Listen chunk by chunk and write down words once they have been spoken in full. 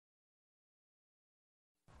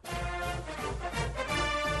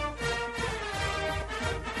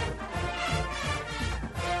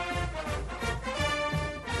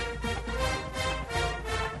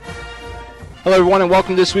Hello, everyone, and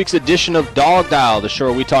welcome to this week's edition of DawgDial, the show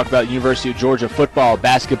where we talk about University of Georgia football,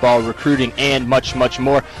 basketball, recruiting, and much, much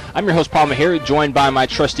more. I'm your host, Paul Maharry, joined by my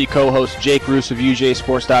trusty co-host, Jake Roos of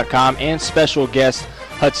UGAsports.com, and special guest,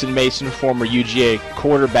 Hutson Mason, former UGA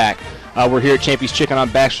quarterback. We're here at Champy's Chicken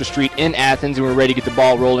on Baxter Street in Athens, and we're ready to get the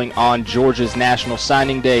ball rolling on Georgia's National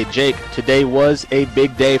Signing Day. Jake, today was a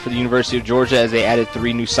big day for the University of Georgia as they added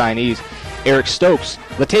 3 new signees: Eric Stokes,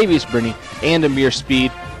 Latavius Brittany, and Amir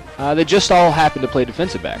Speed. They just all happened to play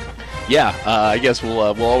defensive back. Yeah, I guess we'll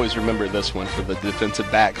always remember this one for the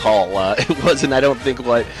defensive back haul. It wasn't, I don't think,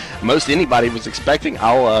 what most anybody was expecting.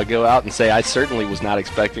 I'll go out and say I certainly was not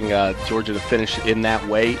expecting Georgia to finish in that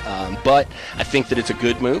way, but I think that it's a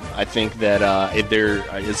good move. I think that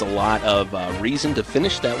there is a lot of reason to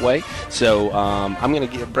finish that way. So I'm going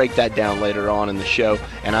to break that down later on in the show,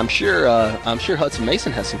 and I'm sure Hutson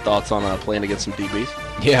Mason has some thoughts on playing against some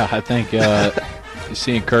DBs. Yeah, I think.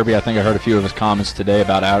 Seeing Kirby, I think I heard a few of his comments today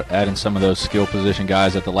about adding some of those skill position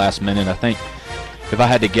guys at the last minute. I think if I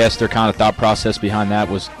had to guess, their kind of thought process behind that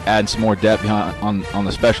was adding some more depth on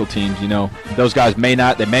the special teams. You know, those guys may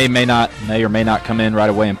or may not come in right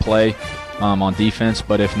away and play on defense,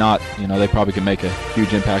 but if not, you know, they probably can make a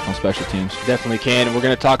huge impact on special teams. Definitely can, and we're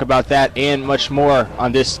going to talk about that and much more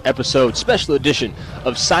on this episode, special edition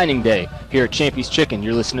of Signing Day here at Champy's Chicken.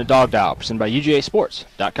 You're listening to DawgDial, presented by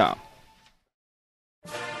UGAsports.com.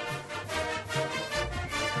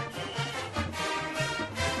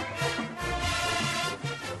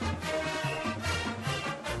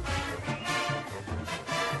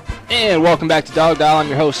 And welcome back to DawgDial. I'm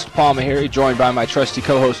your host, Paul Maharry, joined by my trusty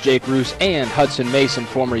co-host, Jake Roos, and Hutson Mason,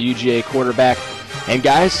 former UGA quarterback. And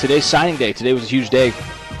guys, today's signing day. Today was a huge day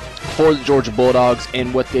for the Georgia Bulldogs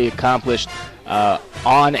and what they accomplished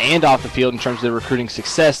on and off the field in terms of their recruiting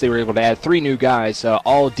success. They were able to add 3 new guys,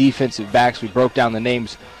 all defensive backs. We broke down the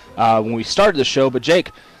names when we started the show. But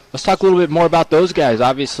Jake, let's talk a little bit more about those guys.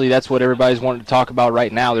 Obviously, that's what everybody's wanting to talk about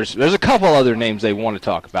right now. There's a couple other names they want to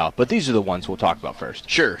talk about, but these are the ones we'll talk about first.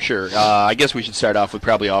 Sure. I guess we should start off with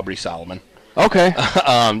probably Aubrey Solomon. Okay.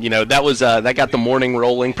 You know, that was that got the morning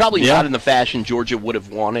rolling. Probably not in the fashion Georgia would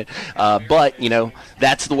have wanted, but you know,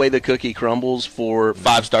 that's the way the cookie crumbles for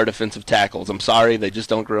 5-star defensive tackles. I'm sorry, they just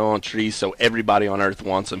don't grow on trees, so everybody on earth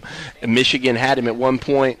wants him. And Michigan had him at one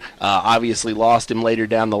point, obviously lost him later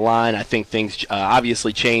down the line. I think things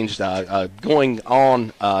obviously changed going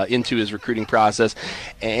on into his recruiting process,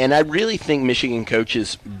 and I really think Michigan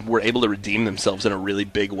coaches were able to redeem themselves in a really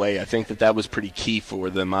big way. I think that was pretty key for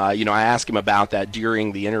them. You know, I asked him about that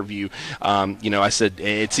during the interview. You know, I said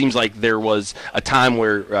it seems like there was a time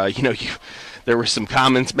where there were some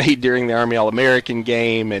comments made during the Army All-American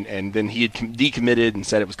game, and then he had decommitted and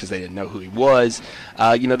said it was because they didn't know who he was.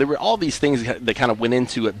 You know, there were all these things that kind of went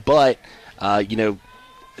into it, but you know,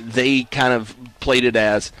 they kind of played it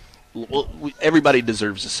as, well, everybody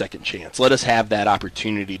deserves a second chance. Let us have that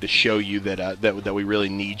opportunity to show you that we really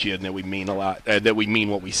need you and that we mean a lot, that we mean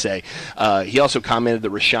what we say. He also commented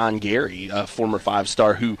that Rashawn Gary, a former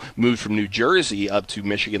 5-star who moved from New Jersey up to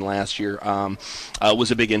Michigan last year, was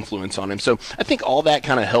a big influence on him. So I think all that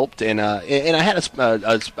kind of helped. And I had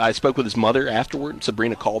I spoke with his mother afterward,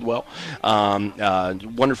 Sabrina Caldwell,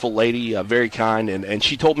 wonderful lady, very kind, and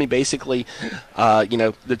she told me basically, you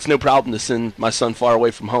know, it's no problem to send my son far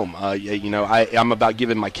away from home. You know, I'm about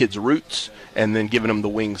giving my kids roots and then giving them the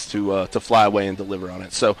wings to fly away and deliver on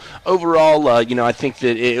it. So overall, you know, I think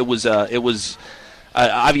that it was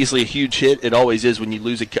obviously a huge hit. It always is when you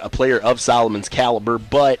lose a player of Solomon's caliber,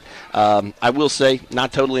 but I will say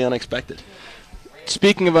not totally unexpected.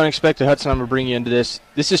 Speaking of unexpected, Hudson, I'm going to bring you into this.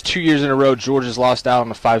 This is 2 years in a row Georgia's lost out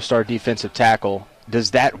on a 5-star defensive tackle.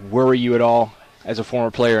 Does that worry you at all as a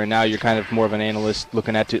former player, and now you're kind of more of an analyst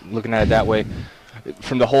looking at it that way?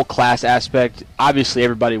 From the whole class aspect, obviously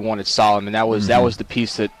everybody wanted Solomon. That was the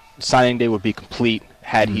piece that signing day would be complete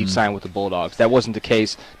had he signed with the Bulldogs. That wasn't the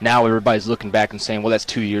case. Now everybody's looking back and saying, well, that's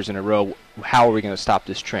 2 years in a row. How are we going to stop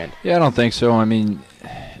this trend? Yeah, I don't think so. I mean,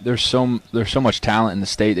 there's so much talent in the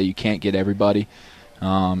state that you can't get everybody. You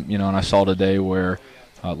know, and I saw today where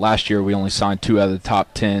last year we only signed 2 out of the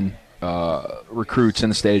top 10 recruits in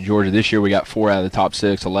the state of Georgia. This year we got 4 out of the top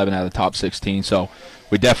 6, 11 out of the top 16. So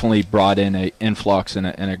we definitely brought in an influx and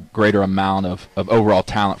a greater amount of overall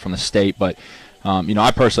talent from the state. But, you know,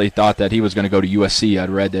 I personally thought that he was going to go to USC. I'd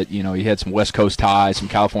read that, you know, he had some West Coast ties, some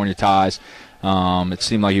California ties. It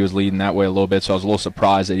seemed like he was leading that way a little bit, so I was a little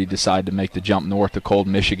surprised that he decided to make the jump north to cold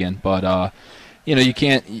Michigan. But, you know, you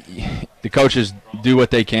can't – the coaches do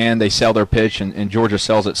what they can. They sell their pitch, and Georgia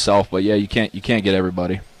sells itself. But, yeah, you can't get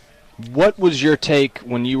everybody. What was your take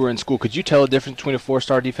when you were in school? Could you tell the difference between a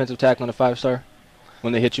 4-star defensive tackle and a 5-star?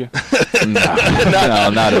 when they hit you? No,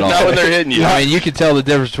 not at all. Not when they're hitting you. I mean, you can tell the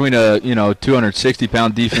difference between a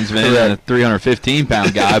 260-pound defensive end and a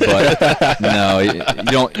 315-pound guy, but no,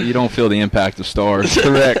 you don't feel the impact of stars.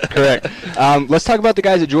 Correct. Let's talk about the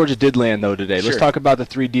guys that Georgia did land though today. Sure. Let's talk about the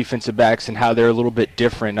 3 defensive backs and how they're a little bit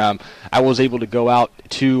different. I was able to go out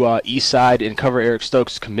to East Side and cover Eric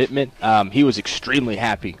Stokes' commitment. He was extremely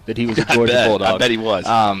happy that he was a Georgia Bulldog. I bet he was.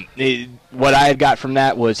 What I had got from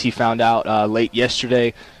that was he found out late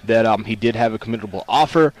yesterday that he did have a committable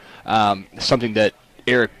offer, something that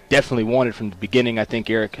Eric definitely wanted from the beginning. I think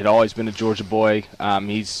Eric had always been a Georgia boy.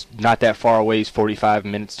 He's not that far away. He's 45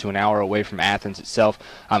 minutes to an hour away from Athens itself.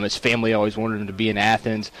 His family always wanted him to be in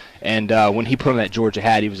Athens. And when he put on that Georgia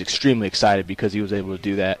hat, he was extremely excited because he was able to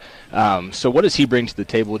do that. So what does he bring to the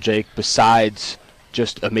table, Jake, besides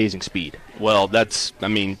just amazing speed? Well,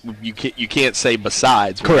 you can't say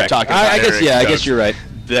besides. Correct. Talking about I guess you're right.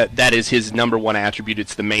 That is his number one attribute.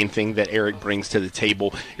 It's the main thing that Eric brings to the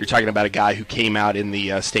table. You're talking about a guy who came out in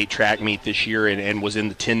the state track meet this year and was in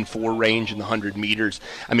the 10-4 range in the 100 meters.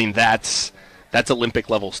 I mean, that's Olympic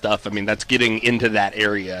level stuff. I mean, that's getting into that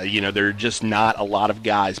area. There are just not a lot of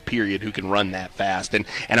guys, period, who can run that fast. And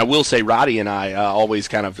I will say, Roddy and I always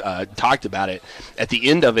kind of talked about it. At the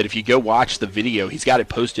end of it, if you go watch the video, he's got it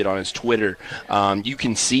posted on his Twitter. You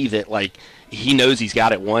can see that, he knows he's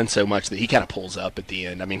got it won so much that he kind of pulls up at the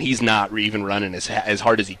end. I mean, he's not even running as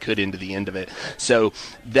hard as he could into the end of it. So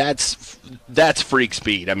that's freak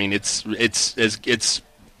speed. I mean, there's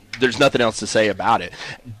nothing else to say about it.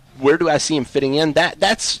 Where do I see him fitting in?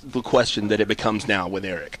 That's the question that it becomes now with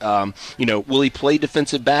Eric. Will he play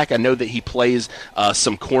defensive back? I know that he plays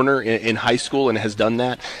some corner in high school and has done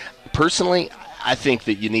that. Personally, I think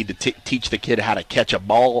that you need to teach the kid how to catch a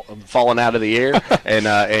ball falling out of the air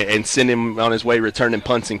and send him on his way returning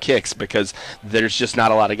punts and kicks, because there's just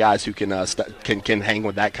not a lot of guys who can hang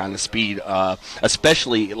with that kind of speed,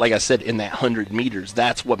 especially, like I said, in that 100 meters.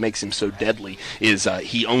 That's what makes him so deadly, is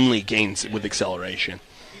he only gains with acceleration.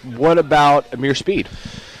 What about Amir Speed?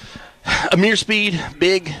 Amir Speed,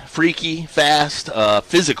 big, freaky, fast,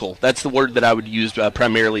 physical. That's the word that I would use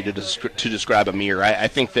primarily to describe Amir. I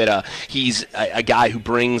think that he's a guy who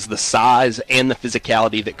brings the size and the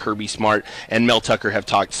physicality that Kirby Smart and Mel Tucker have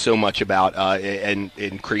talked so much about and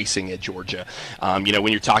increasing at Georgia. When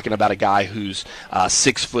you're talking about a guy who's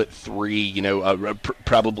 6'3",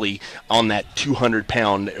 probably on that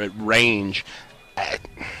 200-pound range.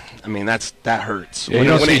 I mean, that hurts. Yeah, you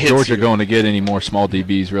don't see Georgia going to get any more small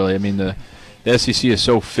DBs, really. I mean, the SEC is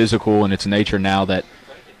so physical in its nature now that,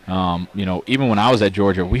 even when I was at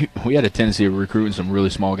Georgia, we had a tendency of recruiting some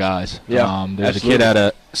really small guys. Yeah, there's a kid out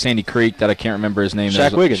of Sandy Creek that I can't remember his name.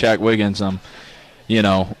 Shaq Wiggins.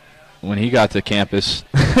 When he got to campus,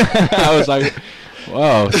 I was like,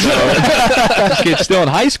 whoa. So, this kid's still in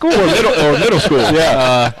high school or middle school?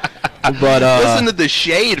 Yeah. But listen to the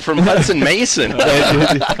shade from Hutson Mason.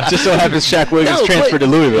 Just so happens Shaq Wiggins transferred to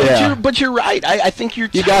Louisville. But you're right. I think you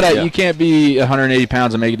can't be 180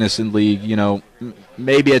 pounds and making this in league.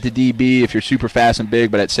 Maybe at the DB if you're super fast and big,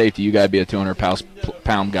 but at safety you got to be a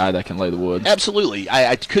 200-pound guy that can lay the wood. Absolutely.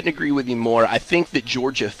 I couldn't agree with you more. I think that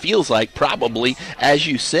Georgia feels like, probably, as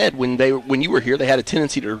you said, when you were here, they had a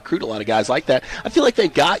tendency to recruit a lot of guys like that. I feel like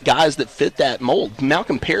they've got guys that fit that mold.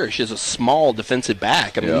 Malcolm Parrish is a small defensive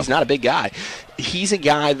back. I mean, he's not a big guy. He's a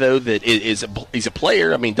guy, though, that he's a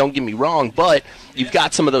player. I mean, don't get me wrong, but you've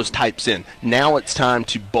got some of those types in. Now it's time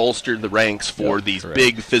to bolster the ranks for these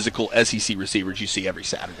big physical SEC receivers you see every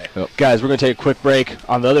Saturday. Guys, we're going to take a quick break.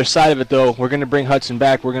 On the other side of it, though, we're going to bring Hutson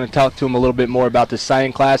back. We're going to talk to him a little bit more about the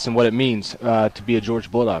signing class and what it means to be a Georgia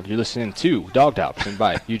Bulldog. You're listening to DawgDial, presented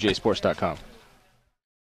by UJSports.com.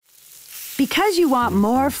 Because you want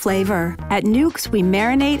more flavor, at Nukes we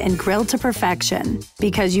marinate and grill to perfection.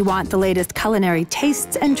 Because you want the latest culinary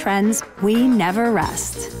tastes and trends, we never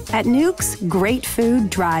rest. At Nukes, great food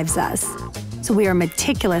drives us. So we are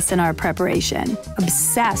meticulous in our preparation,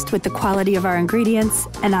 obsessed with the quality of our ingredients,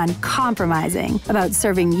 and uncompromising about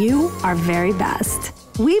serving you our very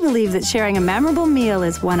best. We believe that sharing a memorable meal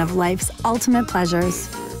is one of life's ultimate pleasures.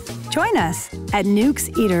 Join us at Nukes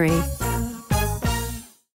Eatery.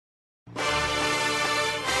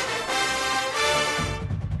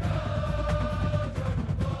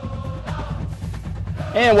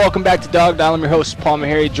 And welcome back to DawgDial. I'm your host, Paul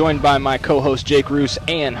Maharry, joined by my co-host, Jake Roos,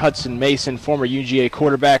 and Hutson Mason, former UGA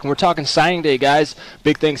quarterback. And we're talking signing day, guys.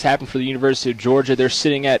 Big things happen for the University of Georgia. They're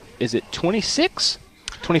sitting at, is it 26?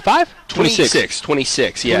 25? 26,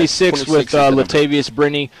 yeah. 26 with Latavius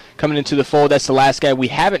Brinney coming into the fold. That's the last guy we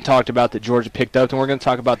haven't talked about that Georgia picked up, and we're going to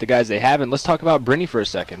talk about the guys they haven't. Let's talk about Brinney for a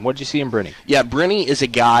second. What did you see in Brinney? Yeah, Brinney is a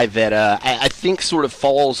guy that I think sort of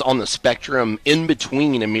falls on the spectrum in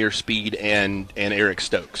between Amir Speed and Eric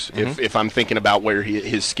Stokes, if I'm thinking about where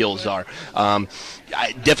his skills are.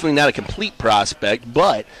 Definitely not a complete prospect,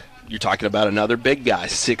 but you're talking about another big guy,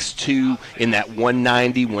 6'2", in that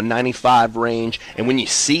 190, 195 range. And when you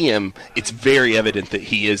see him, it's very evident that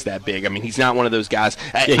he is that big. I mean, he's not one of those guys.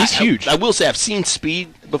 Yeah, he's huge. I will say I've seen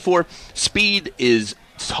Speed before. Speed is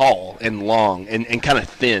tall and long and kind of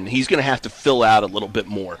thin. He's going to have to fill out a little bit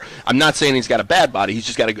more. I'm not saying he's got a bad body. He's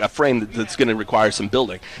just got a frame that's going to require some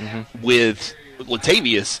building. With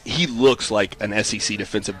Latavius, he looks like an SEC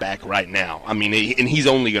defensive back right now. I mean, and he's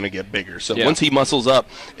only going to get bigger. So once he muscles up,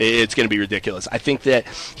 it's going to be ridiculous. I think that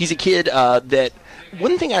he's a kid that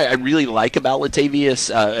one thing I really like about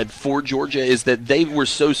Latavius for Georgia is that they were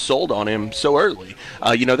so sold on him so early.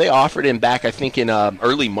 They offered him back, I think, in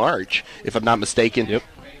early March, if I'm not mistaken. Yep.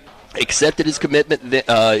 Accepted his commitment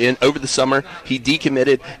over the summer. He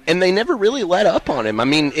decommitted, and they never really let up on him. I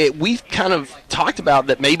mean, we've kind of talked about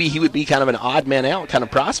that maybe he would be kind of an odd man out kind of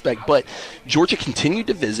prospect, but Georgia continued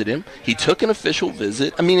to visit him. He took an official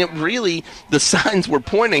visit. I mean, the signs were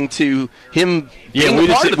pointing to him being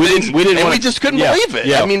a part of things, and we just couldn't believe it.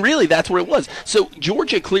 Yeah. I mean, really, that's where it was. So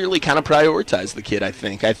Georgia clearly kind of prioritized the kid, I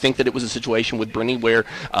think. I think that it was a situation with Brinney where,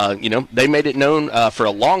 they made it known for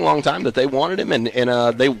a long, long time that they wanted him, and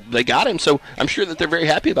they got him, so I'm sure that they're very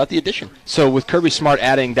happy about the addition. So with Kirby Smart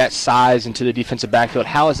adding that size into the defensive backfield,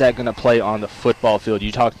 how is that going to play on the football field?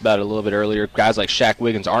 You talked about it a little bit earlier. Guys like Shaq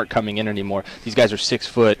Wiggins aren't coming in anymore. These guys are 6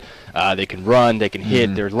 foot. They can run. They can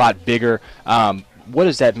hit. They're a lot bigger. What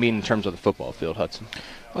does that mean in terms of the football field, Hutson?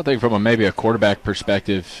 Well, I think from maybe a quarterback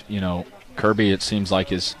perspective, Kirby, it seems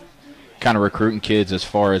like, is kind of recruiting kids as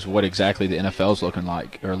far as what exactly the NFL's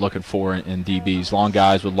looking for in DBs. Long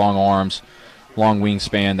guys with long arms, long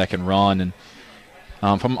wingspan that can run. And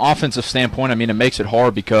from an offensive standpoint, I mean, it makes it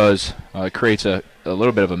hard because it creates a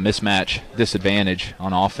little bit of a mismatch disadvantage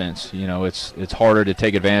on offense. It's harder to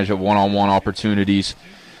take advantage of one-on-one opportunities.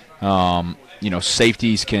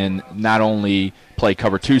 Safeties can not only play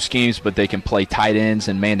cover 2 schemes, but they can play tight ends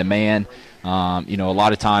and man-to-man. A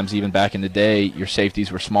lot of times, even back in the day, your safeties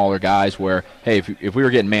were smaller guys where, hey, if we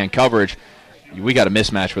were getting man coverage, we got a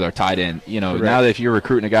mismatch with our tight end. Now that if you're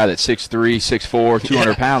recruiting a guy that's 6'3", 6'4",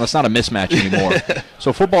 200 pounds, that's not a mismatch anymore.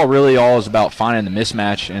 So football really all is about finding the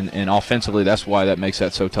mismatch, and offensively, that's why that makes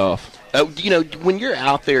that so tough. When you're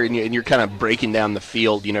out there and you're kind of breaking down the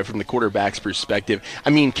field, from the quarterback's perspective,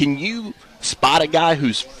 I mean, can you spot a guy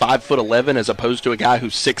who's 5'11" as opposed to a guy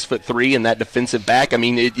who's 6'3" in that defensive back? I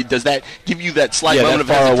mean, does that give you that slight moment of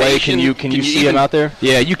hesitation? Can you see him out there?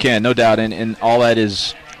 Yeah, you can, no doubt, and all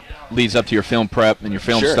that leads up to your film prep and your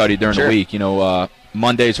film study during the week.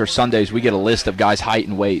 Mondays or Sundays, we get a list of guys' height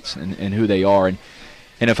and weights and who they are.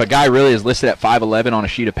 And if a guy really is listed at 5'11" on a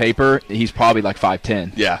sheet of paper, he's probably like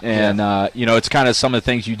 5'10". Yeah. And, it's kind of some of the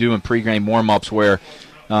things you do in pregame warm-ups where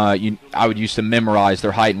I would used to memorize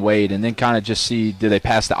their height and weight and then kind of just see, do they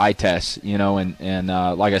pass the eye test, And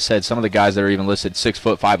like I said, some of the guys that are even listed 6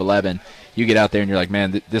 foot, 5'11", you get out there and you're like,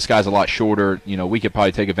 man, this guy's a lot shorter. We could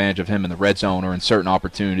probably take advantage of him in the red zone or in certain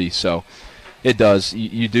opportunities. So it does.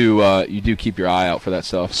 You do keep your eye out for that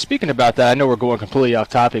stuff. Speaking about that, I know we're going completely off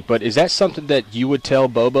topic, but is that something that you would tell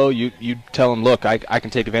Bobo? You tell him, look, I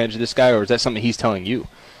can take advantage of this guy, or is that something he's telling you?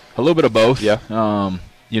 A little bit of both. Yeah.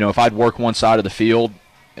 If I'd work one side of the field,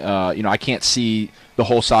 I can't see the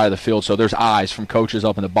whole side of the field. So there's eyes from coaches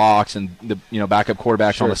up in the box and the backup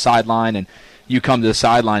quarterbacks on the sideline, and you come to the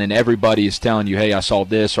sideline and everybody is telling you, hey, I saw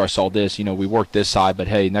this or I saw this. We worked this side, but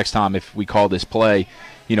hey, next time if we call this play,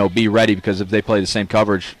 be ready because if they play the same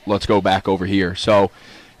coverage, let's go back over here. So,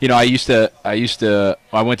 I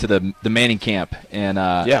went to the Manning camp and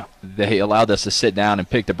they allowed us to sit down and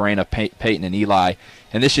pick the brain of Peyton and Eli.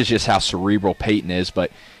 And this is just how cerebral Peyton is,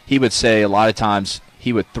 but he would say a lot of times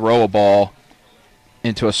he would throw a ball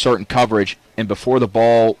into a certain coverage, and before the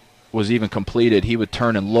ball was even completed, he would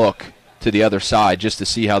turn and look to the other side just to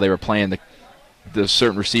see how they were playing the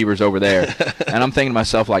certain receivers over there. And I'm thinking to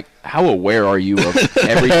myself, like, how aware are you of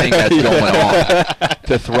everything that's going on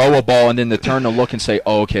to throw a ball and then to turn and look and say,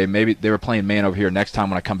 oh, okay, maybe they were playing man over here. Next time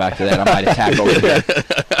when I come back to that, I might attack over there.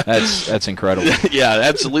 That's incredible. Yeah,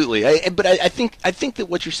 absolutely. But I think that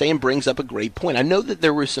what you're saying brings up a great point. I know that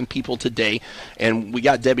there were some people today, and we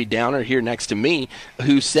got Debbie Downer here next to me,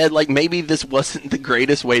 who said, like, maybe this wasn't the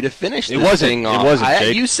greatest way to finish this thing off. It wasn't,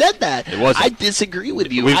 Jake. You said that. It wasn't. I disagree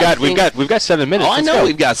with you. We've got 7 minutes. minutes. Oh, I know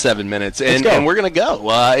we've got 7 minutes, and we're going to go.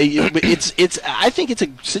 I think it's a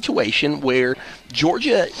situation where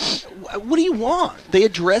Georgia, what do you want? They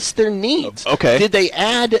addressed their needs. Okay. Did they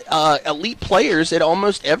add elite players at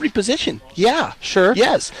almost every position? Yeah. Sure.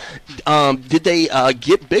 Yes. Did they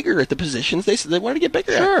get bigger at the positions they said they wanted to get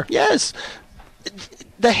bigger Sure. at? Yes.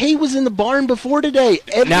 The hay was in the barn before today.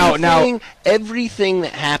 Everything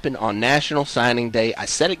that happened on National Signing Day, I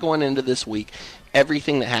said it going into this week,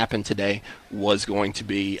 everything that happened today was going to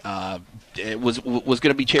be was going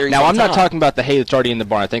to be cherry. Now, I'm not talking about the hay that's already in the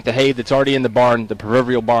barn. I think the hay that's already in the barn, the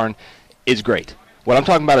proverbial barn, is great. What I'm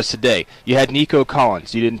talking about is today. You had Nico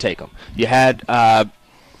Collins. You didn't take him. You had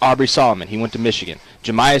Aubrey Solomon. He went to Michigan.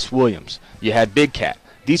 Jamias Williams. You had Big Cat.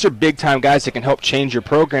 These are big-time guys that can help change your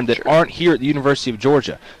program that aren't here at the University of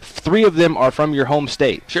Georgia. 3 of them are from your home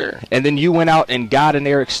state. Sure. And then you went out and got an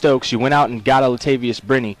Eric Stokes. You went out and got a Latavius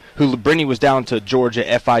Brinney, who Brinney was down to Georgia,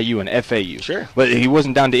 FIU, and FAU. Sure. But he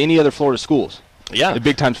wasn't down to any other Florida schools. Yeah. The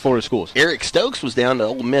big-time Florida schools. Eric Stokes was down to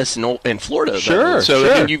Ole Miss in Florida. Sure, So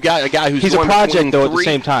sure. I mean, you've got a guy who's He's a project, though, at the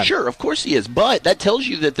same time. Sure, of course he is. But that tells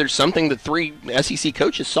you that there's something that 3 SEC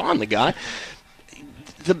coaches saw in the guy.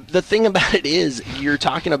 The thing about it is, you're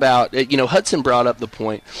talking about, Hutson brought up the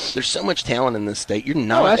point, there's so much talent in this state, you're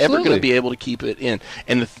not ever going to be able to keep it in.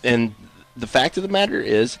 And the fact of the matter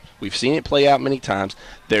is, we've seen it play out many times.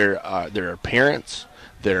 There are parents,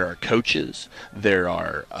 there are coaches, there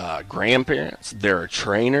are grandparents, there are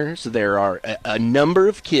trainers, there are a number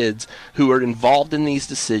of kids who are involved in these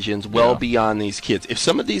decisions well beyond these kids. If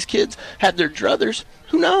some of these kids had their druthers,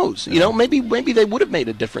 who knows? Maybe they would have made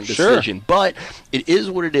a different decision. Sure. But it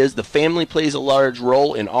is what it is. The family plays a large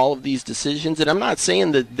role in all of these decisions. And I'm not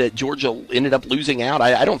saying that Georgia ended up losing out.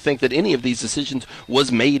 I don't think that any of these decisions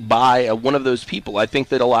was made by one of those people. I think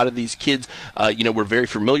that a lot of these kids, were very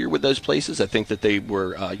familiar with those places. I think that they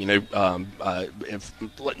were,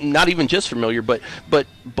 not even just familiar, but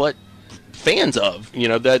fans of,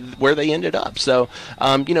 that where they ended up. So,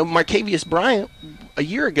 Marcavius Bryant, a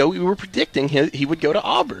year ago, we were predicting he would go to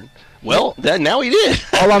Auburn. Well, now he did.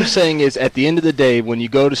 All I'm saying is, at the end of the day, when you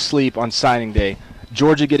go to sleep on signing day,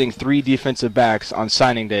 Georgia getting 3 defensive backs on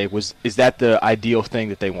signing day, is that the ideal thing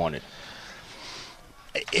that they wanted?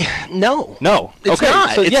 No. It's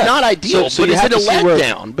not. So, it's not ideal. So but is it a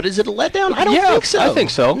letdown? But is it a letdown? I don't think so. I think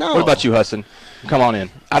so. No. What about you, Hutson? Come on in.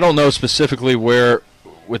 I don't know specifically where,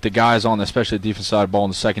 with the guys on, especially the defensive side of the ball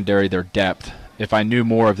in the secondary, their depth. If I knew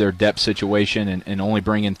more of their depth situation and only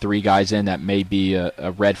bringing 3 guys in, that may be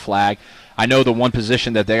a red flag. I know the one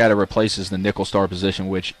position that they got to replace is the nickel star position,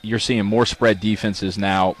 which you're seeing more spread defenses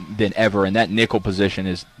now than ever, and that nickel position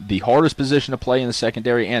is the hardest position to play in the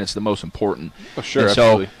secondary, and it's the most important. Oh, sure, and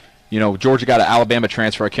absolutely. So, Georgia got an Alabama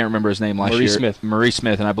transfer. I can't remember his name last year. Murray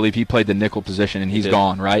Smith, and I believe he played the nickel position, and he's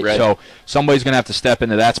gone, right? Right. So somebody's going to have to step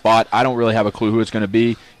into that spot. I don't really have a clue who it's going to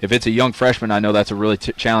be. If it's a young freshman, I know that's a really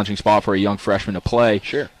challenging spot for a young freshman to play.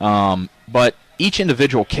 Sure. But each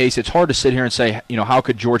individual case, it's hard to sit here and say, how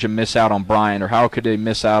could Georgia miss out on Bryant, or how could they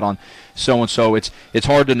miss out on so-and-so? It's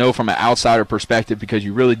hard to know from an outsider perspective because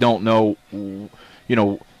you really don't know,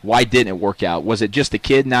 why didn't it work out? Was it just the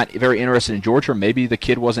kid not very interested in Georgia, or maybe the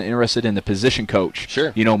kid wasn't interested in the position coach?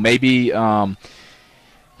 Sure. Maybe a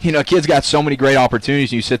kid's got so many great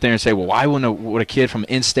opportunities, and you sit there and say, well, why would a kid from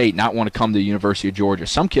in-state not want to come to the University of Georgia?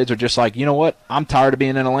 Some kids are just like, you know what? I'm tired of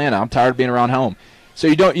being in Atlanta. I'm tired of being around home. So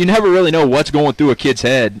you never really know what's going through a kid's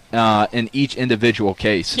head in each individual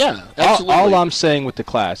case. Yeah, absolutely. All I'm saying with the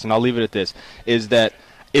class, and I'll leave it at this, is that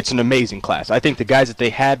it's an amazing class. I think the guys that they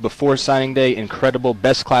had before signing day, incredible,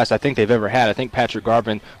 best class I think they've ever had. I think Patrick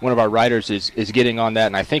Garvin, one of our writers, is getting on that,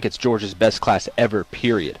 and I think it's Georgia's best class ever,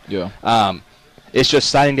 period. Yeah. It's just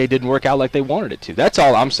signing day didn't work out like they wanted it to. That's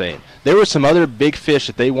all I'm saying. There were some other big fish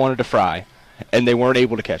that they wanted to fry, and they weren't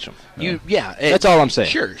able to catch them. That's all I'm saying.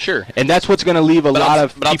 Sure. And that's what's going to leave a lot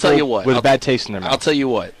of people with a bad taste in their mouth. I'll tell you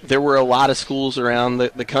what. There were a lot of schools around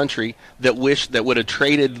the country that that would have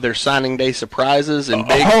traded their signing day surprises and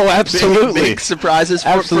big surprises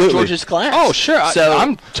for Georgia's class. Oh, sure. So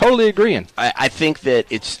I'm totally agreeing. I think that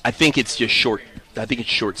it's just short. I think it's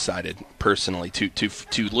short-sighted, personally,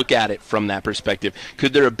 to look at it from that perspective.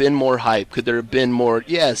 Could there have been more hype? Could there have been more?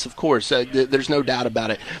 Yes, of course. There's no doubt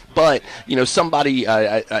about it. But somebody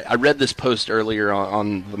I read this post earlier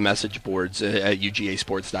on the message boards at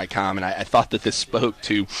UGAsports.com, and I thought that this spoke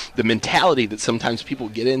to the mentality that sometimes people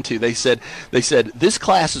get into. They said this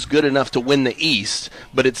class is good enough to win the East,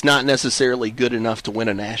 but it's not necessarily good enough to win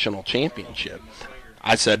a national championship.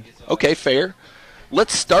 I said, okay, fair.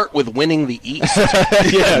 let's start with winning the East.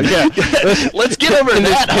 yeah. Let's get over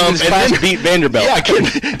that hump. And then beat Vanderbilt.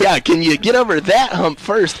 Can you get over that hump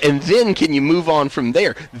first, and then can you move on from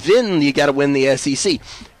there? Then you got to win the SEC.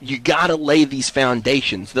 You got to lay these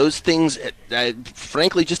foundations. Those things,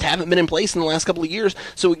 frankly, just haven't been in place in the last couple of years.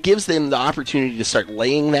 So it gives them the opportunity to start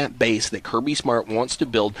laying that base that Kirby Smart wants to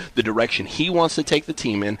build, the direction he wants to take the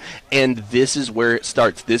team in, and this is where it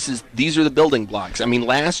starts. These are the building blocks. I mean,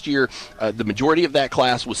 last year, the majority of that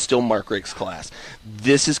class was still Mark Richt's class.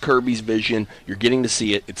 This is Kirby's vision. You're getting to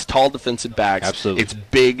see it. It's tall defensive backs. Absolutely. It's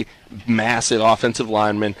big, massive offensive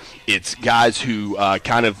linemen. It's guys who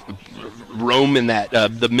kind of roam in that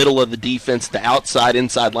the middle of the defense, the outside,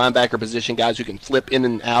 inside linebacker position, guys who can flip in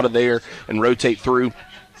and out of there and rotate through.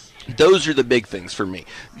 Those are the big things for me.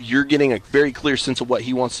 You're getting a very clear sense of what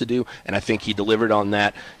he wants to do, and I think he delivered on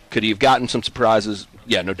that. Could he have gotten some surprises?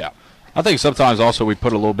 Yeah, no doubt. I think sometimes also we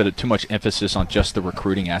put a little bit of too much emphasis on just the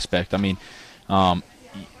recruiting aspect. I mean,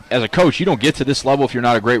 as a coach, you don't get to this level if you're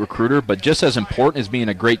not a great recruiter, but just as important as being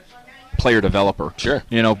a great player developer. Sure.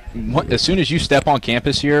 You know, as soon as you step on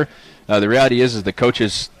campus here, the reality is the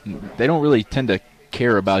coaches, they don't really tend to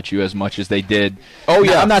care about you as much as they did. Oh,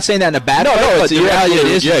 yeah. I'm not saying that in a bad way, but the reality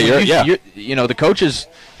is, you know, the coaches,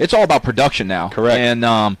 it's all about production now. Correct. And,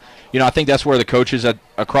 you know, I think that's where the coaches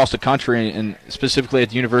across the country, and specifically at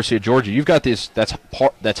the University of Georgia, you've got this, that's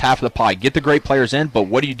half of the pie. Get the great players in, but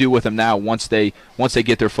what do you do with them now once they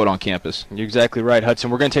get their foot on campus? You're exactly right, Hutson.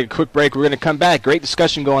 We're going to take a quick break. We're going to come back. Great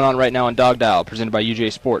discussion going on right now on DawgDial, presented by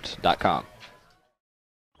UJSports.com.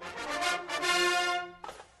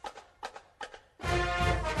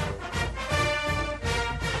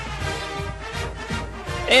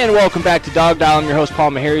 And welcome back to DawgDial. I'm your host,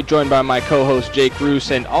 Paul Maharry, joined by my co-host, Jake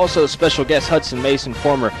Roos, and also special guest, Hutson Mason,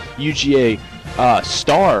 former UGA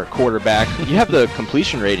star quarterback. You have the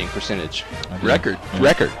completion rating percentage. Record.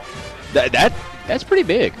 That's pretty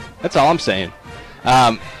big. That's all I'm saying.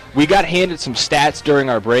 We got handed some stats during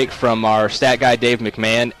our break from our stat guy, Dave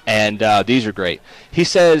McMahon, and these are great. He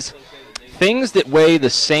says, things that weigh the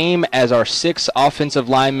same as our 6 offensive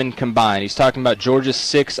linemen combined. He's talking about Georgia's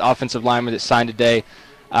 6 offensive linemen that signed today.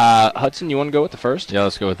 Hutson, you want to go with the first? Yeah,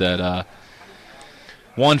 let's go with that.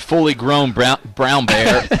 One fully grown brown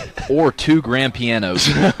bear or 2 grand pianos.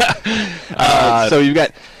 So you've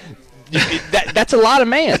got that's a lot of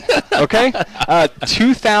man, okay?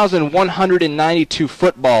 2,192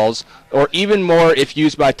 footballs, or even more if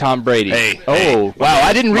used by Tom Brady. Wow!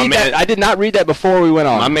 I didn't read that. I did not read that before we went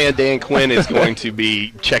on. My man Dan Quinn is going to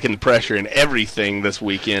be checking the pressure and everything this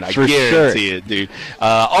weekend. I guarantee it, dude.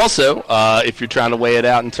 Also, if you're trying to weigh it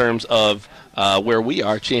out in terms of where we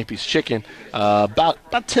are, Champy's Chicken,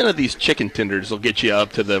 about 10 of these chicken tenders will get you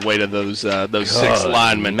up to the weight of those 6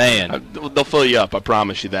 linemen. Man, they'll fill you up. I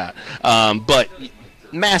promise you that. But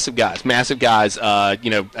massive guys. You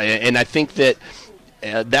know, and I think that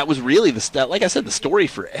that was really like I said, the story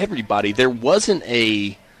for everybody. There wasn't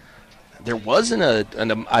an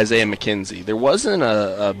Isaiah McKenzie. There wasn't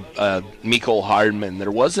a Mecole Hardman.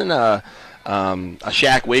 There wasn't a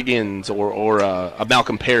Shaq Wiggins or a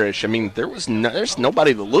Malcolm Parrish. I mean, there's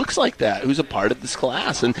nobody that looks like that who's a part of this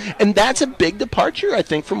class, and that's a big departure, I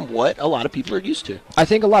think, from what a lot of people are used to. I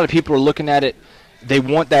think a lot of people are looking at it. They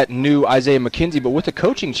want that new Isaiah McKenzie, but with the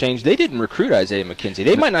coaching change, they didn't recruit Isaiah McKenzie.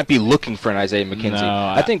 They might not be looking for an Isaiah McKenzie.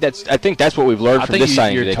 No, I think that's what we've learned from this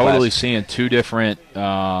signing today. You're totally seeing 2 different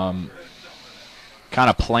kind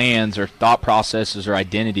of plans or thought processes or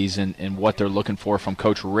identities in what they're looking for from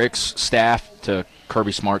Coach Richt's staff to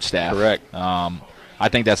Kirby Smart's staff. Correct. I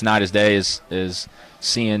think that's night as day is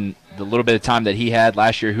seeing the little bit of time that he had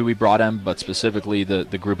last year, who he brought in, but specifically the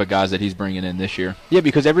group of guys that he's bringing in this year. Yeah,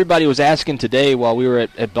 because everybody was asking today while we were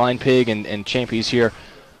at Blind Pig and Champy's here,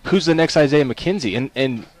 who's the next Isaiah McKenzie?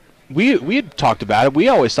 And we had talked about it. We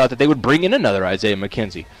always thought that they would bring in another Isaiah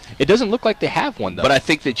McKenzie. It doesn't look like they have one, though. But I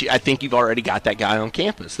think you've already got that guy on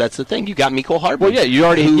campus. That's the thing. You got Mecole Hardman. Well, yeah, you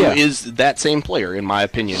already who is that same player, in my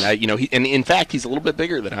opinion. And in fact, he's a little bit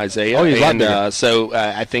bigger than Isaiah. Oh, he's a lot bigger. So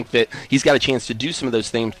I think that he's got a chance to do some of those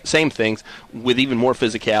same things with even more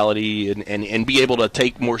physicality and be able to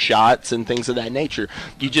take more shots and things of that nature.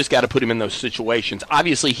 You just got to put him in those situations.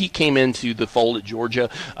 Obviously, he came into the fold at Georgia.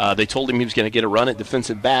 They told him he was going to get a run at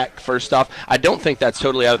defensive back. First off, I don't think that's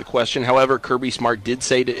totally out of the question. However, Kirby Smart did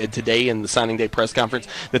say today in the signing day press conference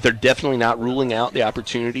that they're definitely not ruling out the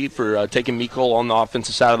opportunity for taking Mecole on the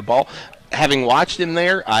offensive side of the ball. Having watched him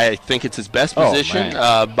there, I think it's his best position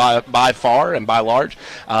by far and by large.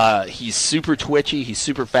 He's super twitchy. He's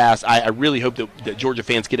super fast. I really hope that Georgia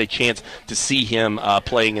fans get a chance to see him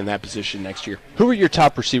playing in that position next year. Who were your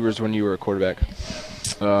top receivers when you were a quarterback?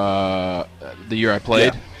 The year I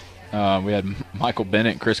played, we had Michael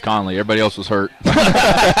Bennett and Chris Conley. Everybody else was hurt.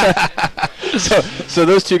 So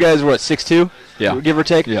those two guys were, what, 6'2"? Yeah. Give or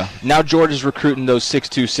take? Yeah. Now Georgia's recruiting those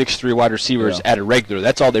 6'2", 6'3" wide receivers at a regular.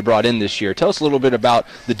 That's all they brought in this year. Tell us a little bit about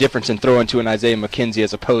the difference in throwing to an Isaiah McKenzie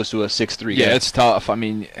as opposed to a 6'3" guy. Yeah, it's tough. I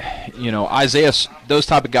mean, Isaiah, those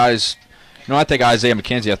type of guys, I think Isaiah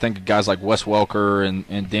McKenzie, I think of guys like Wes Welker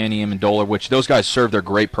and Danny Amendola, which those guys serve their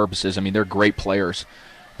great purposes. I mean, they're great players.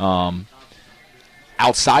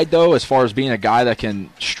 Outside, though, as far as being a guy that can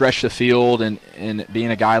stretch the field and being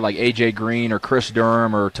a guy like A.J. Green or Chris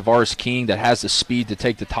Durham or Tavares King that has the speed to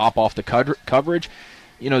take the top off the coverage,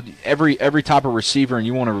 every type of receiver, and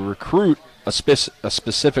you want to recruit a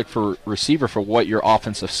specific receiver for what your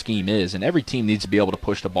offensive scheme is. And every team needs to be able to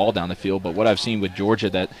push the ball down the field. But what I've seen with Georgia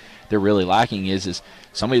that they're really lacking is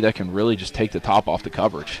somebody that can really just take the top off the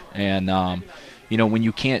coverage. And when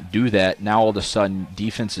you can't do that, now all of a sudden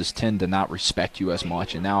defenses tend to not respect you as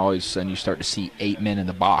much, and now all of a sudden you start to see 8 men in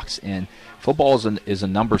the box. And football is a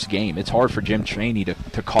numbers game. It's hard for Jim Chaney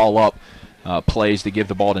to call up plays to give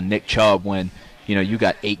the ball to Nick Chubb when you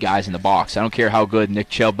got 8 guys in the box. I don't care how good Nick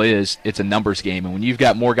Chubb is, it's a numbers game. And when you've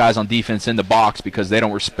got more guys on defense in the box because they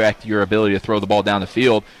don't respect your ability to throw the ball down the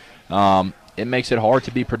field, it makes it hard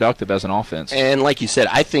to be productive as an offense. And like you said,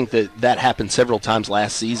 I think that happened several times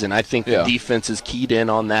last season. I think the defense is keyed in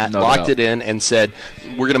on that, locked it in, and said,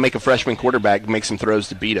 we're going to make a freshman quarterback make some throws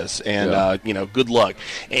to beat us. And, good luck.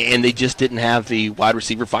 And they just didn't have the wide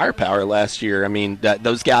receiver firepower last year. I mean,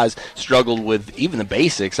 those guys struggled with even the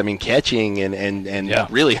basics. I mean, catching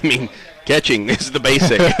and really, catching is the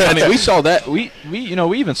basic. I mean, we saw that. We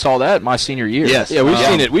even saw that my senior year. Yes. Yeah, we've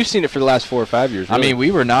seen it. We've seen it for the last 4 or 5 years. Really. I mean,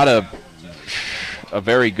 we were not a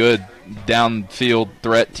very good downfield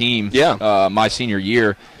threat team my senior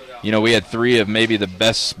year. We had 3 of maybe the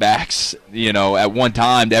best backs, at one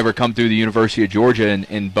time to ever come through the University of Georgia,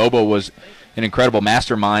 and Bobo was an incredible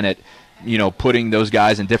mastermind at, putting those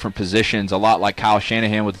guys in different positions, a lot like Kyle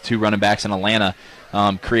Shanahan with the 2 running backs in Atlanta,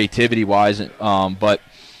 creativity-wise. But,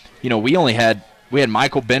 we had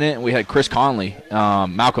Michael Bennett and we had Chris Conley.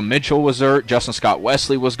 Malcolm Mitchell was hurt. Justin Scott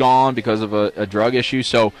Wesley was gone because of a drug issue.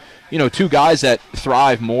 So, 2 guys that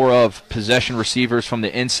thrive more of possession receivers from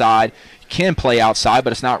the inside, can play outside,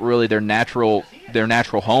 but it's not really their natural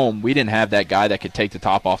home. We didn't have that guy that could take the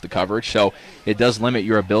top off the coverage, so it does limit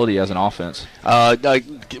your ability as an offense.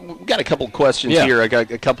 We've got a couple questions here. I got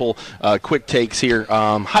a couple quick takes here.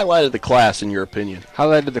 Highlight of the class, in your opinion?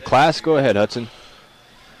 Highlight of the class? Go ahead, Hutson.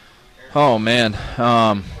 Oh, man.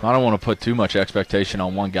 I don't want to put too much expectation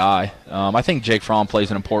on one guy. I think Jake Fromm plays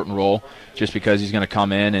an important role just because he's going to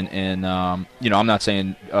come in and I'm not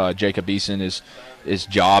saying Jacob Eason his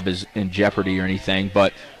job is in jeopardy or anything,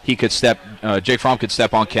 but he could Jake Fromm could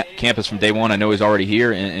step on campus from day one. I know he's already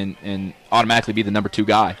here and automatically be the number 2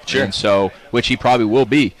 guy. Sure. And so, which he probably will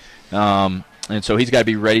be. And so he's got to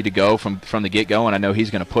be ready to go from the get-go, and I know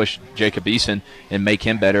he's going to push Jacob Eason and make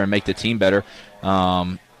him better and make the team better.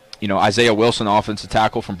 Isaiah Wilson, offensive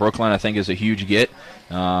tackle from Brooklyn, I think is a huge get.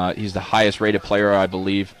 He's the highest-rated player, I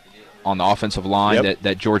believe, on the offensive line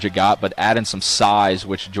that Georgia got, but adding some size,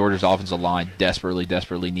 which Georgia's offensive line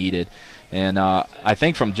desperately needed. And I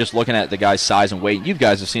think from just looking at the guy's size and weight, you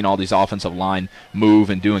guys have seen all these offensive line move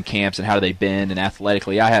and doing camps and how do they bend and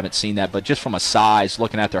athletically. I haven't seen that, but just from a size,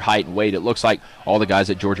 looking at their height and weight, it looks like all the guys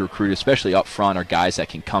that Georgia recruited, especially up front, are guys that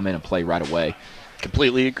can come in and play right away.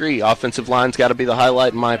 Completely agree. Offensive line's got to be the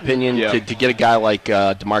highlight, in my opinion. To get a guy like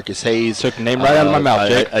DeMarcus Hayes. Took the name right out of my mouth,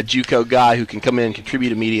 Jake. A JUCO guy who can come in and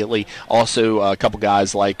contribute immediately. Also, a couple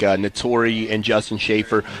guys like Nattori and Justin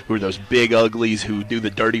Schaefer, who are those big uglies who do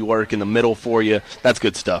the dirty work in the middle for you. That's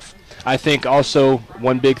good stuff. I think also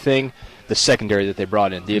one big thing, the secondary that they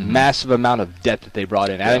brought in, the massive amount of depth that they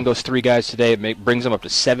brought in. Adding those 3 guys today, it brings them up to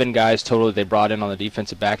 7 guys total that they brought in on the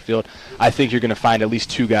defensive backfield. I think you're going to find at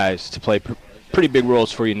least 2 guys to play pretty big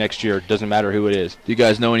roles for you next year. Doesn't matter who it is. Do you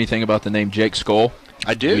guys know anything about the name Jake Skoll?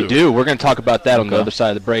 I do. We do. We're going to talk about that on the other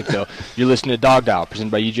side of the break, though. You're listening to DawgDial,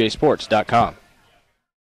 presented by UJSports.com.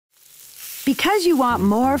 Because you want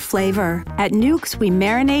more flavor, at Nukes we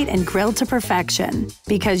marinate and grill to perfection.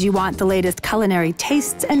 Because you want the latest culinary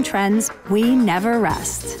tastes and trends, we never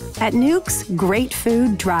rest. At Nukes, great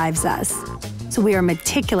food drives us. So we are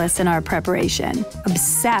meticulous in our preparation,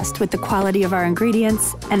 obsessed with the quality of our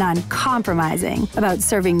ingredients, and uncompromising about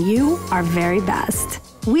serving you our very best.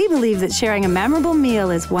 We believe that sharing a memorable meal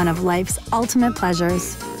is one of life's ultimate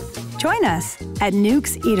pleasures. Join us at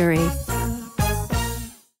Nukes Eatery.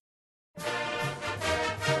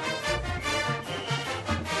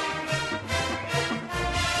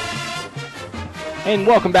 And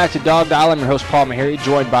welcome back to DawgDial. I'm your host, Paul Maharry,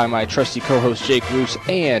 joined by my trusty co-host, Jake Roos,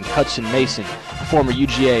 and Hutson Mason, former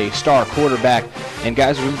UGA star quarterback. And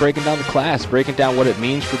guys, we've been breaking down the class, breaking down what it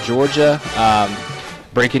means for Georgia,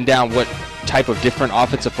 breaking down what type of different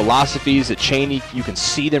offensive philosophies at Cheney. You can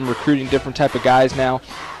see them recruiting different type of guys now.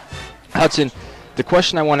 Hutson, the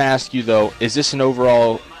question I want to ask you, though, is this an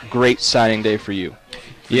overall great signing day for you?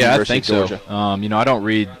 Yeah, I think so. I don't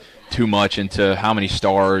read too much into how many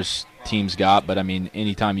stars teams got, but I mean,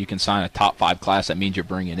 anytime you can sign a top 5 class, that means you're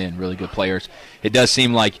bringing in really good players. It does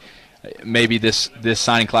seem like maybe this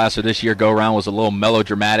signing class or this year go around was a little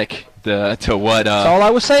melodramatic to what. That's all I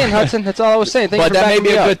was saying, Hudson. That's all I was saying. But that may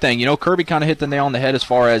be a good thing. You know, Kirby kind of hit the nail on the head as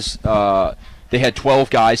far as they had 12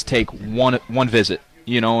 guys take one visit.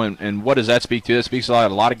 You know, and what does that speak to? That speaks to a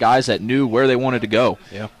lot of guys that knew where they wanted to go.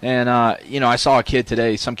 Yeah. And, I saw a kid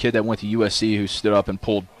today, some kid that went to USC who stood up and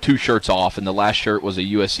pulled 2 shirts off, and the last shirt was a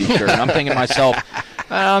USC shirt. And I'm thinking to myself,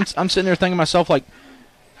 I'm sitting there thinking to myself, like,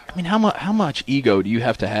 I mean, how much ego do you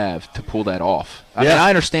have to pull that off? I mean, I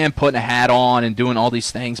understand putting a hat on and doing all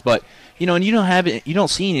these things, but, and you don't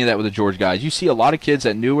see any of that with the Georgia guys. You see a lot of kids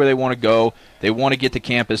that knew where they want to go. They want to get to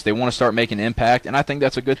campus. They want to start making impact, and I think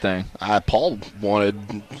that's a good thing. Paul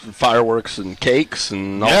wanted fireworks and cakes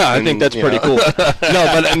and all. Yeah, I think that's pretty cool.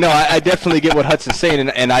 I definitely get what Hudson's saying,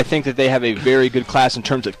 and I think that they have a very good class in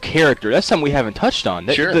terms of character. That's something we haven't touched on.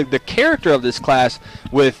 Sure. The character of this class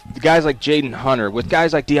with guys like Jaden Hunter, with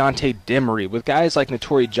guys like Deontay Demery, with guys like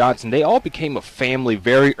Notori Johnson, they all became a family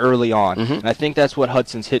very early on, and I think that's what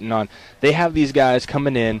Hudson's hitting on. They have these guys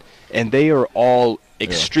coming in, and they are all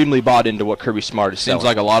extremely bought into what Kirby Smart is selling. Seems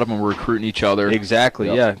like a lot of them were recruiting each other. Exactly,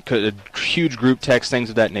 yeah. A huge group text, things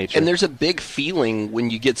of that nature. And there's a big feeling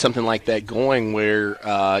when you get something like that going where,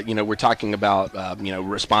 we're talking about,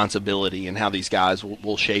 responsibility and how these guys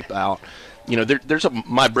will shape out. There's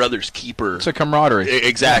my brother's keeper. It's a camaraderie.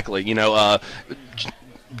 Exactly.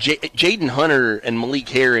 Jaden Hunter and Malik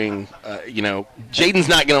Herring, Jaden's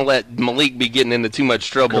not going to let Malik be getting into too much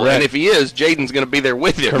trouble. Correct. And if he is, Jaden's going to be there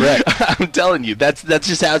with him. Correct. I'm telling you, that's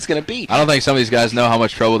just how it's going to be. I don't think some of these guys know how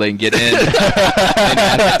much trouble they can get in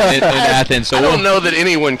Athens. So I don't know that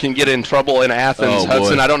anyone can get in trouble in Athens,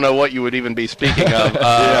 Hudson. Boy. I don't know what you would even be speaking of.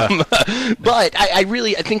 But I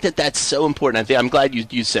think that's so important. I'm glad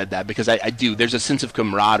you said that because I do. There's a sense of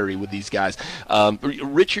camaraderie with these guys.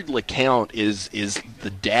 Richard LeCount is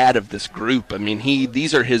the dad of this group. I mean,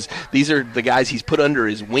 these are the guys he's put under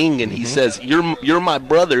his wing, and he says, "You're my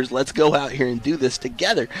brothers. Let's go out here and do this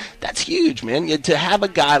together." That's huge, man. To have a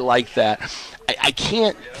guy like that, I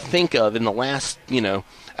can't think of in the last, this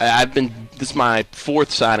is my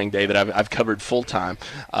 4th signing day that I've covered full time.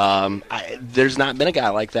 There's not been a guy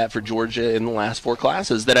like that for Georgia in the last 4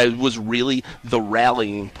 classes that was really the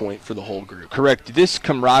rallying point for the whole group. Correct. This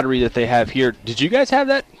camaraderie that they have here, did you guys have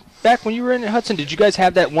that back when you were in Hudson? Did you guys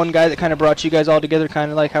have that one guy that kind of brought you guys all together,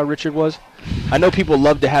 kind of like how Richard was? I know people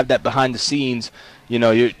love to have that behind the scenes,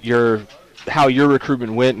 how your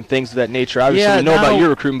recruitment went and things of that nature. Obviously, we know about your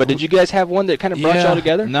recruitment, but did you guys have one that kind of brought you all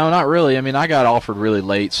together? No, not really. I mean, I got offered really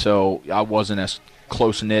late, so I wasn't as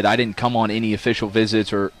close-knit. I didn't come on any official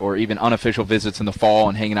visits or even unofficial visits in the fall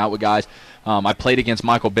and hanging out with guys. I played against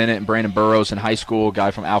Michael Bennett and Brandon Burrows in high school, a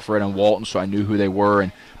guy from Alpharetta and Walton, so I knew who they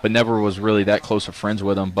were, but never was really that close of friends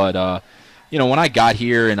with them. But, when I got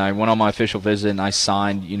here and I went on my official visit and I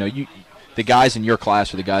signed, the guys in your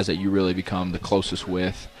class are the guys that you really become the closest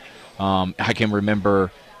with. I can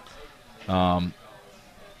remember the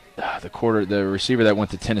receiver that went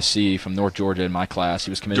to Tennessee from North Georgia in my class. He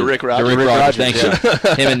was committed. Rick Rogers. Rick Rogers, thank you.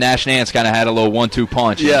 Him and Nash Nance kind of had a little 1-2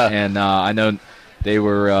 punch. Yeah. And I know they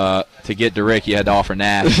were to get to Rick, you had to offer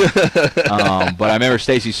Nash. But I remember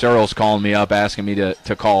Stacy Searles calling me up asking me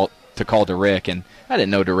to call to Rick, and I didn't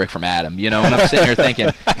know Rick from Adam. And I'm sitting here thinking,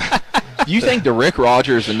 you think Rick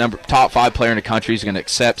Rogers, the top 5 player in the country, is going to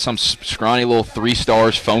accept some scrawny little 3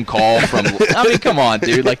 stars phone call from? I mean, come on,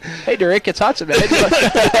 dude. Like, hey, Rick, it's Hutson,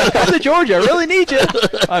 man. Come to Georgia. I really need you.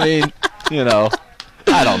 I mean,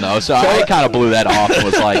 I don't know. So I kind of blew that off and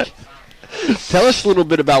was like, tell us a little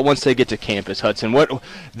bit about once they get to campus, Hudson. What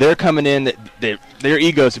they're coming in, their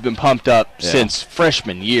egos have been pumped up since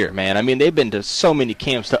freshman year, man. I mean, they've been to so many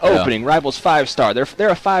camps, to opening, Rivals 5-star. They're a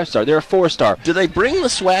 5-star. They're a 4-star. Do they bring the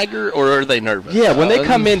swagger, or are they nervous? Yeah, when they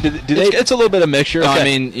come in, do they? It's a little bit of mixture. Okay. I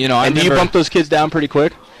mean, and do you bump those kids down pretty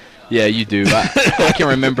quick? Yeah, you do. I can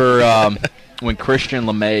remember when Christian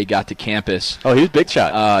LeMay got to campus. Oh, he was big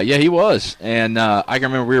shot. Yeah, he was. And I can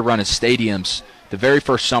remember we were running stadiums the very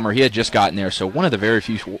first summer. He had just gotten there, so one of the very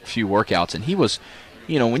few workouts. And he was,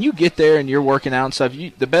 when you get there and you're working out and stuff,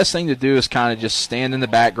 the best thing to do is kind of just stand in the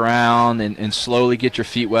background and slowly get your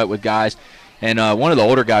feet wet with guys. And one of the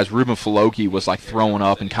older guys, Ruben Filoki, was like throwing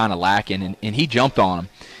up and kind of lacking, and he jumped on him.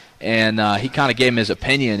 And he kind of gave him his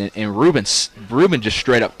opinion, and Ruben just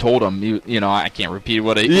straight up told him, I can't repeat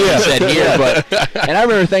what he said here, and I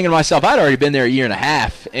remember thinking to myself, I'd already been there a year and a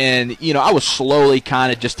half, and I was slowly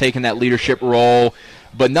kind of just taking that leadership role,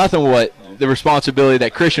 but nothing what the responsibility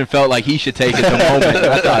that Christian felt like he should take at the moment. And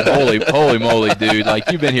I thought, holy moly, dude,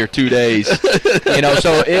 like you've been here 2 days,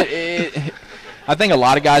 So I think a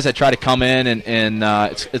lot of guys that try to come in and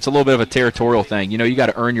it's a little bit of a territorial thing. You got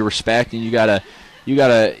to earn your respect, and you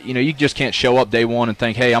just can't show up day one and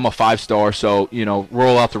think, hey, I'm a 5-star, so,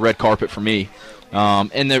 roll out the red carpet for me.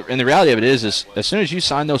 And the reality of it is as soon as you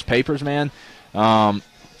sign those papers, man,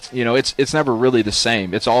 it's never really the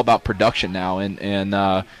same. It's all about production now. And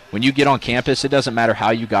when you get on campus, it doesn't matter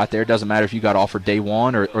how you got there. It doesn't matter if you got offered day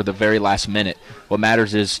one or the very last minute. What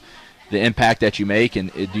matters is the impact that you make,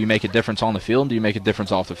 and do you make a difference on the field, and do you make a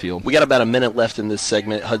difference off the field? We got about a minute left in this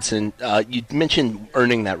segment, Hutson. You mentioned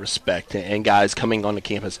earning that respect and guys coming onto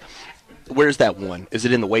campus. Where's that one? Is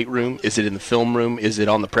it in the weight room? Is it in the film room? Is it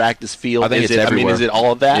on the practice field? I think it's everywhere. Is it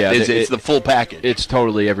all of that? Yeah, it's the full package? It's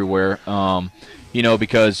totally everywhere.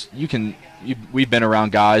 Because we've been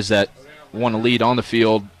around guys that want to lead on the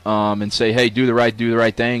field and say, hey, do the right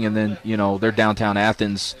thing, and then, they're downtown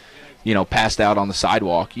Athens, passed out on the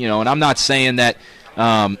sidewalk, and I'm not saying that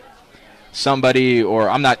I'm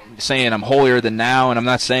not saying I'm holier than now, and I'm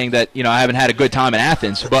not saying that, I haven't had a good time in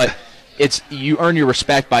Athens, but you earn your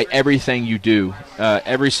respect by everything you do,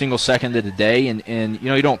 every single second of the day, and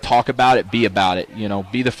you don't talk about it, be about it,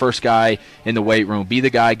 be the first guy in the weight room, be the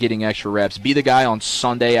guy getting extra reps, be the guy on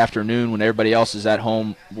Sunday afternoon when everybody else is at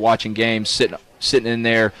home watching games, sitting in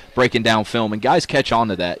there breaking down film, and guys catch on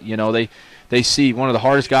to that. They see one of the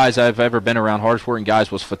hardest guys I've ever been around, hardest working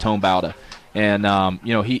guys, was Fatone Bauda. And,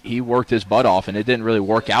 he worked his butt off, and it didn't really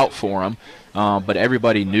work out for him. But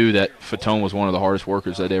everybody knew that Fatone was one of the hardest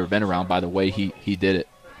workers that they'd ever been around by the way he did it.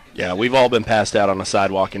 Yeah, we've all been passed out on a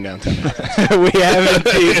sidewalk in downtown. We haven't.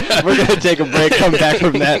 We're going to take a break, come back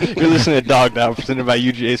from that. You're listening to DawgDial, presented by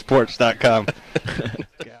UGAsports.com.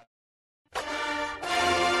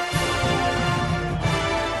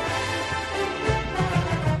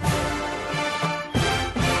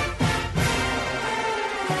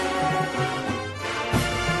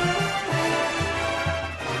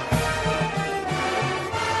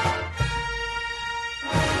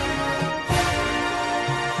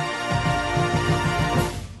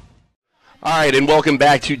 All right, and welcome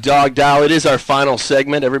back to DawgDial. It is our final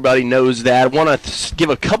segment. Everybody knows that. I want to give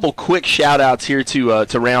a couple quick shout-outs here to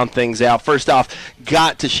round things out. First off,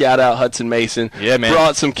 got to shout out Hutson Mason. Yeah, man.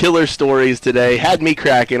 Brought some killer stories today. Had me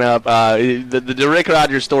cracking up. The Rick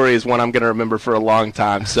Rogers story is one I'm going to remember for a long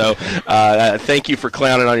time. So thank you for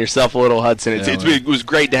clowning on yourself a little, Hutson. It was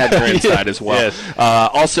great to have your insight as well. Yes.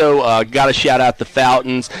 Also, got to shout out the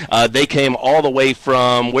Fountains. They came all the way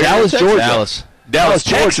from where? Dallas, Georgia. Dallas,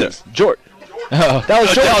 Georgia. Oh, that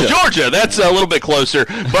was Georgia. That's a little bit closer,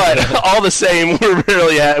 but all the same,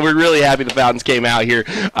 we're really happy the Fountains came out here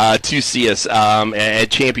to see us at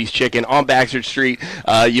Champy's Chicken on Baxter Street.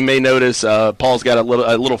 You may notice Paul's got a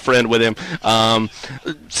little friend with him.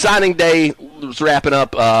 Signing day was wrapping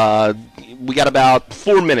up. We got about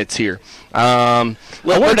 4 minutes here. I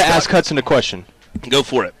wanted to ask Hutson a question. Go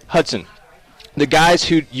for it, Hutson. The guys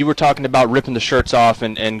who you were talking about ripping the shirts off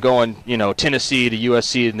and going, Tennessee to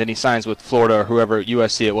USC, and then he signs with Florida or whoever at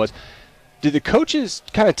USC it was. Did the coaches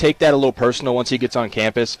kind of take that a little personal once he gets on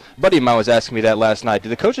campus? A buddy of mine was asking me that last night. Did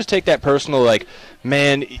the coaches take that personal, like,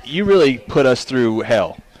 man, you really put us through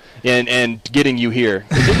hell and getting you here?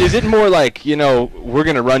 Is it more like, we're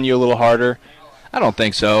going to run you a little harder? I don't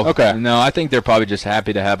think so. Okay. No, I think they're probably just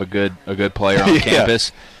happy to have a good player on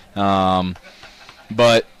campus.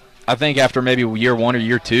 But I think after maybe year one or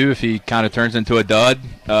year two, if he kind of turns into a dud,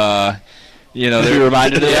 they're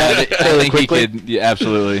reminded of that. I think he could,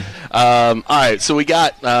 absolutely. All right, so we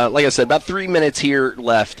got, like I said, about 3 minutes here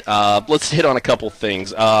left. Let's hit on a couple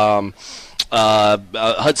things.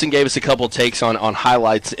 Hutson gave us a couple takes on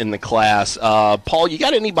highlights in the class. Paul, you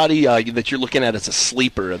got anybody that you're looking at as a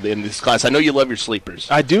sleeper in this class? I know you love your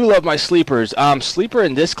sleepers. I do love my sleepers. Sleeper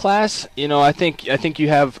in this class, I think you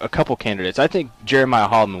have a couple candidates. I think Jeremiah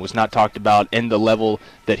Holloman was not talked about in the level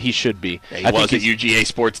that he should be. Yeah, he was at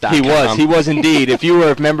UGAsports.com. He was indeed. If you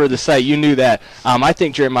were a member of the site, you knew that. I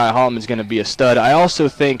think Jeremiah Holloman is going to be a stud. I also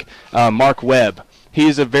think Mark Webb.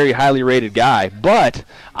 He's a very highly rated guy, but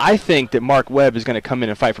I think that Mark Webb is going to come in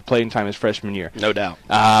and fight for playing time his freshman year. No doubt.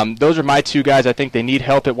 Those are my two guys. I think they need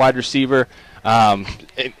help at wide receiver.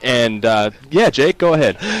 Jake, go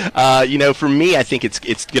ahead. For me, I think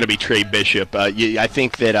it's going to be Trey Bishop. I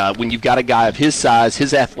think that when you've got a guy of his size,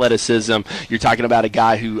 his athleticism, you're talking about a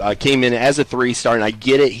guy who came in as a 3-star, and I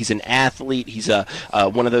get it. He's an athlete. He's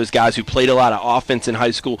one of those guys who played a lot of offense in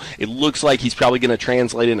high school. It looks like he's probably going to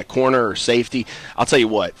translate in a corner or safety. I'll tell you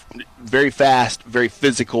what, very fast, very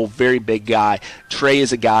physical, very big guy. Trey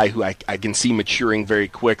is a guy who I can see maturing very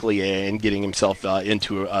quickly and getting himself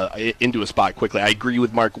into a spot quickly. I agree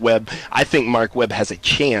with Mark Webb. I think Mark Webb has a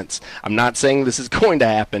chance. I'm not saying this is going to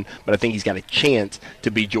happen, but I think he's got a chance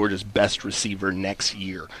to be Georgia's best receiver next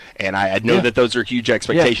year. And I know that those are huge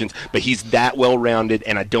expectations, but he's that well-rounded,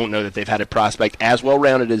 and I don't know that they've had a prospect as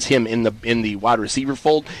well-rounded as him in the wide receiver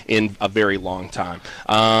fold in a very long time.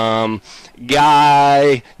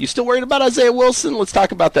 Guy, you still worried about Isaiah Wilson? Let's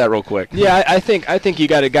talk about that real quick. Yeah, I think you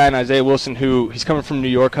got a guy in Isaiah Wilson who he's coming from New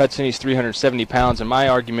York, Hutson. He's 370 pounds, and my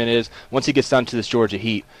argument is once he gets down to this Georgia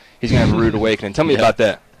heat, he's going to have a rude awakening. Tell me about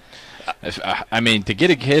that. To get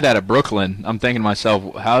a kid out of Brooklyn, I'm thinking to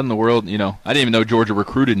myself, how in the world, I didn't even know Georgia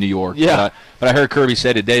recruited New York. Yeah. But I heard Kirby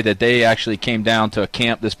say today that they actually came down to a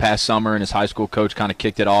camp this past summer, and his high school coach kind of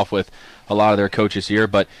kicked it off with a lot of their coaches here.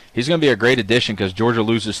 But he's going to be a great addition because Georgia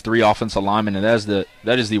loses 3 offensive linemen, and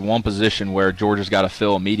that is the one position where Georgia's got to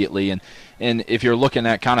fill immediately. And if you're looking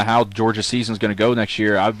at kind of how Georgia's season is going to go next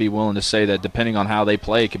year, I'd be willing to say that depending on how they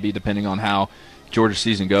play, it could be depending on how Georgia's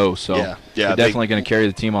season goes. So they're definitely going to carry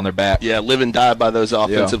the team on their back. Yeah, live and die by those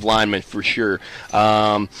offensive linemen for sure.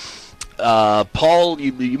 Paul,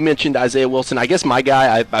 you mentioned Isaiah Wilson. I guess my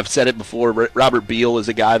guy, I've said it before, Robert Beal is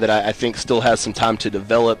a guy that I think still has some time to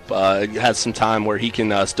develop, has some time where he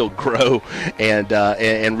can still grow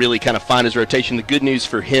and really kind of find his rotation. The good news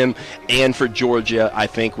for him and for Georgia, I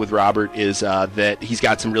think, with Robert is that he's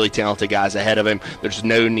got some really talented guys ahead of him. There's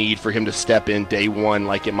no need for him to step in day one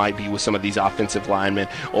like it might be with some of these offensive linemen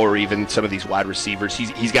or even some of these wide receivers.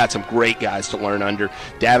 He's got some great guys to learn under.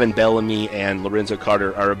 Davin Bellamy and Lorenzo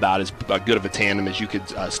Carter are about as good of a tandem as you could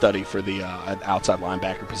study for the outside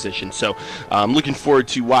linebacker position. So I'm looking forward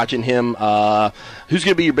to watching him. Who's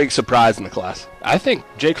going to be your big surprise in the class? I think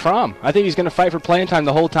Jake Fromm. I think he's going to fight for playing time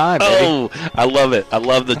the whole time, baby. Oh, I love it. I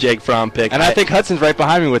love the Jake Fromm pick. And I think Hudson's right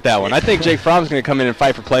behind me with that one. I think Jake Fromm's going to come in and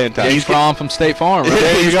fight for playing time. Jake Fromm from State Farm. Right?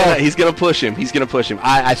 There you go. He's going to push him. He's going to push him.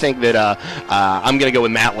 I think that I'm going to go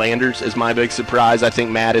with Matt Landers as my big surprise. I think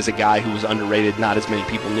Matt is a guy who was underrated. Not as many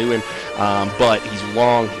people knew him, but he's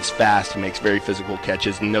long, he's fast, he makes very physical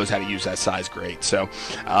catches, and knows how to use that size great. So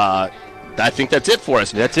I think that's it for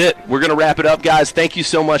us. That's it. We're going to wrap it up, guys. Thank you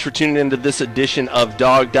so much for tuning into this edition of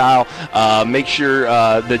DawgDial. Make sure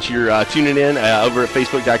that you're tuning in over at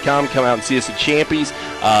Facebook.com. Come out and see us at Champy's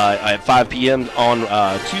at 5 p.m. on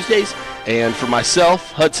Tuesdays. And for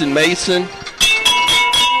myself, Hutson Mason,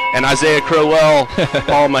 and Isaiah Crowell,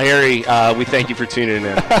 Paul Maharry, we thank you for tuning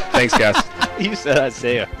in. Thanks, guys. You said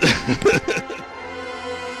Isaiah.